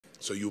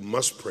So you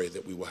must pray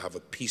that we will have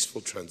a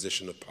peaceful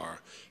transition of power.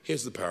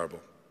 Here's the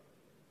parable.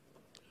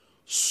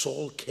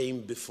 Saul came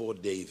before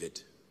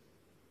David.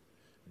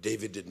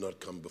 David did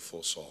not come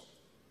before Saul.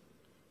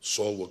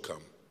 Saul will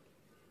come,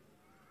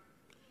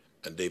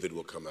 and David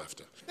will come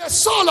after.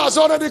 Saul has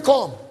already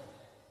come.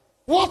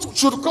 What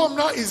should come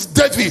now is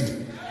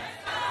David.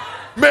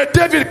 May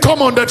David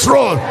come on the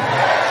throne.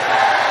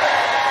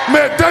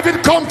 May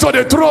David come to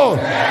the throne.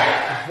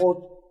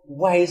 Vote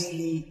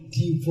wisely,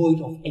 devoid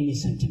of any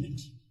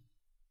sentiment.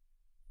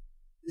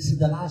 This is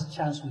the last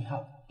chance we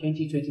have,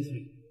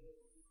 2023.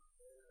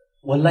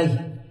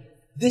 Wallahi,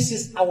 this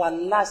is our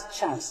last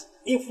chance.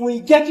 If we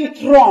get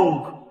it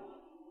wrong,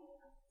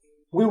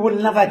 we will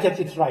never get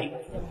it right.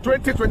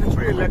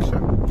 2023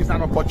 election is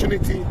an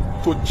opportunity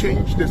to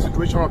change the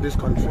situation of this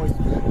country.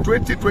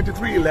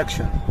 2023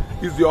 election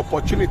is the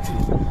opportunity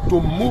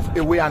to move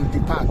away and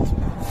depart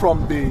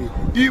from the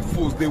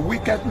evils, the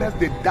wickedness,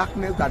 the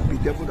darkness that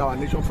bedeviled our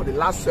nation for the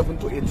last 7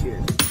 to 8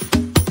 years.